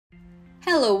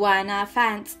Hello YNR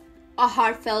fans. A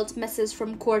heartfelt message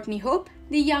from Courtney Hope,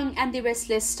 the young and the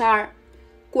restless star.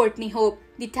 Courtney Hope,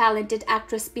 the talented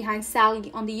actress behind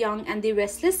Sally on The Young and the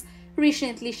Restless,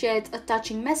 recently shared a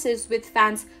touching message with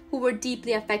fans who were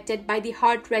deeply affected by the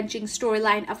heart-wrenching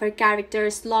storyline of her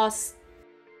character's loss.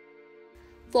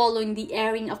 Following the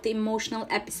airing of the emotional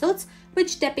episodes,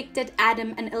 which depicted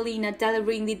Adam and Elena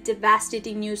delivering the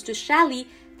devastating news to Sally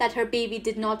that her baby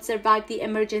did not survive the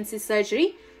emergency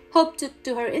surgery, Hope took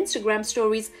to her Instagram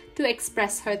stories to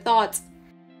express her thoughts.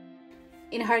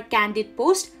 In her candid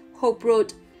post, Hope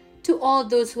wrote, "To all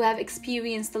those who have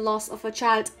experienced the loss of a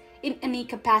child in any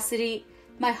capacity,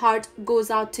 my heart goes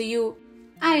out to you.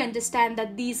 I understand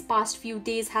that these past few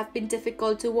days have been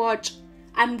difficult to watch.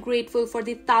 I'm grateful for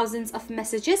the thousands of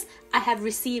messages I have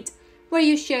received where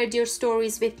you shared your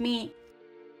stories with me."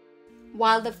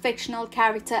 While the fictional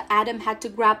character Adam had to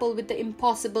grapple with the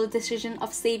impossible decision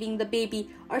of saving the baby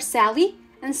or Sally,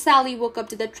 and Sally woke up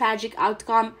to the tragic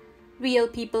outcome, real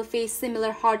people face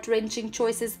similar heart-wrenching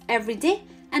choices every day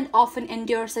and often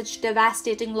endure such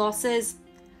devastating losses.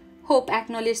 Hope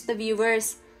acknowledged the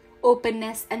viewers'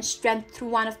 openness and strength through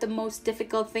one of the most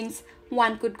difficult things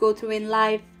one could go through in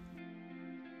life.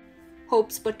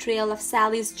 Hope's portrayal of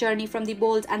Sally's journey from the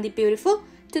bold and the beautiful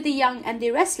to the young and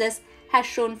the restless has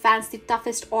shown fans the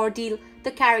toughest ordeal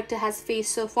the character has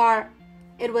faced so far.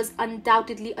 It was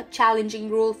undoubtedly a challenging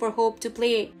role for Hope to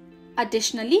play.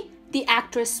 Additionally, the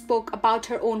actress spoke about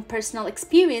her own personal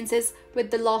experiences with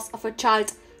the loss of a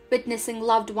child, witnessing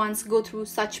loved ones go through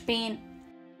such pain.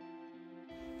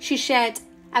 She shared,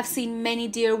 "I've seen many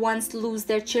dear ones lose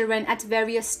their children at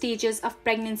various stages of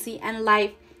pregnancy and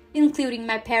life, including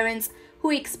my parents who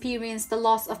experienced the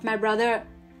loss of my brother.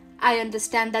 I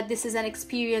understand that this is an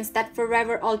experience that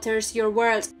forever alters your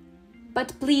world.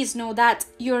 But please know that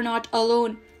you're not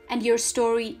alone and your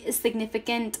story is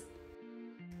significant."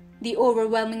 The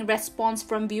overwhelming response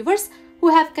from viewers who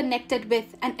have connected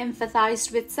with and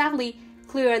empathized with Sally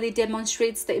clearly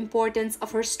demonstrates the importance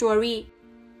of her story.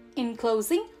 In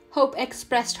closing, Hope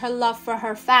expressed her love for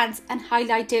her fans and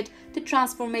highlighted the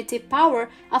transformative power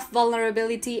of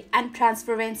vulnerability and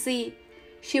transparency.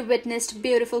 She witnessed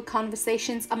beautiful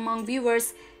conversations among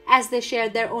viewers as they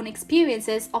shared their own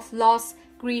experiences of loss,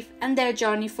 grief, and their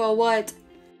journey forward.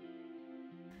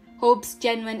 Hope's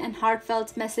genuine and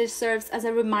heartfelt message serves as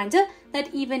a reminder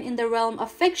that even in the realm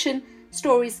of fiction,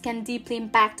 stories can deeply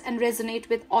impact and resonate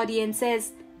with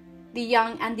audiences. The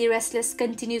Young and the Restless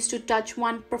continues to touch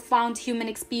one profound human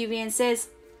experiences,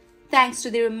 thanks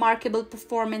to the remarkable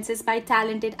performances by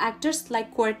talented actors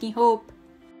like Courtney Hope.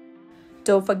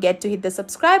 Don't forget to hit the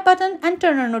subscribe button and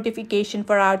turn on notification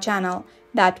for our channel.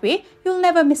 That way, you'll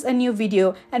never miss a new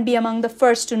video and be among the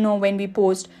first to know when we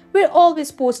post. We're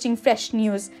always posting fresh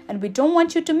news and we don't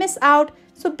want you to miss out,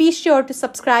 so be sure to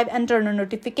subscribe and turn on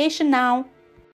notification now.